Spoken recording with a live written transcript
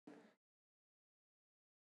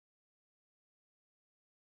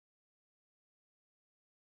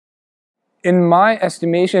In my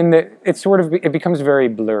estimation, that it becomes very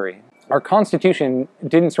blurry. Our Constitution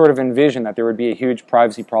didn't sort of envision that there would be a huge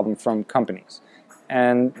privacy problem from companies.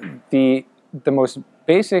 And the most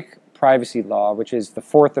basic privacy law, which is the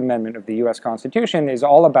Fourth Amendment of the US Constitution, is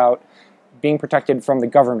all about being protected from the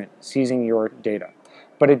government seizing your data.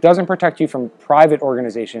 But it doesn't protect you from private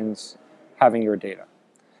organizations having your data.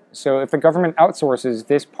 So if the government outsources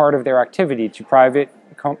this part of their activity to private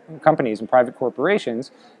companies and private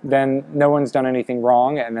corporations, then no one's done anything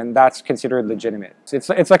wrong, and then that's considered legitimate.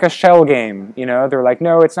 It's like a shell game, you know. They're like,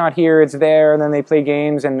 no, it's not here, it's there, and then they play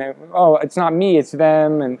games, and oh, it's not me, it's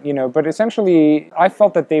them, and you know. But essentially, I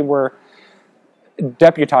felt that they were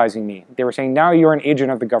deputizing me. They were saying, now you're an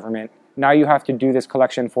agent of the government. Now you have to do this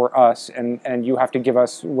collection for us, and you have to give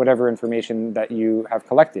us whatever information that you have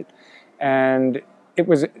collected. And it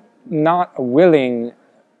was not a willing,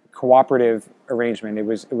 cooperative arrangement. It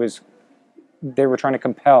was they were trying to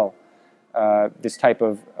compel this type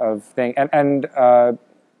of thing, and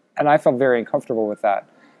I felt very uncomfortable with that,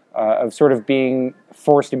 of sort of being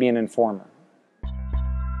forced to be an informer.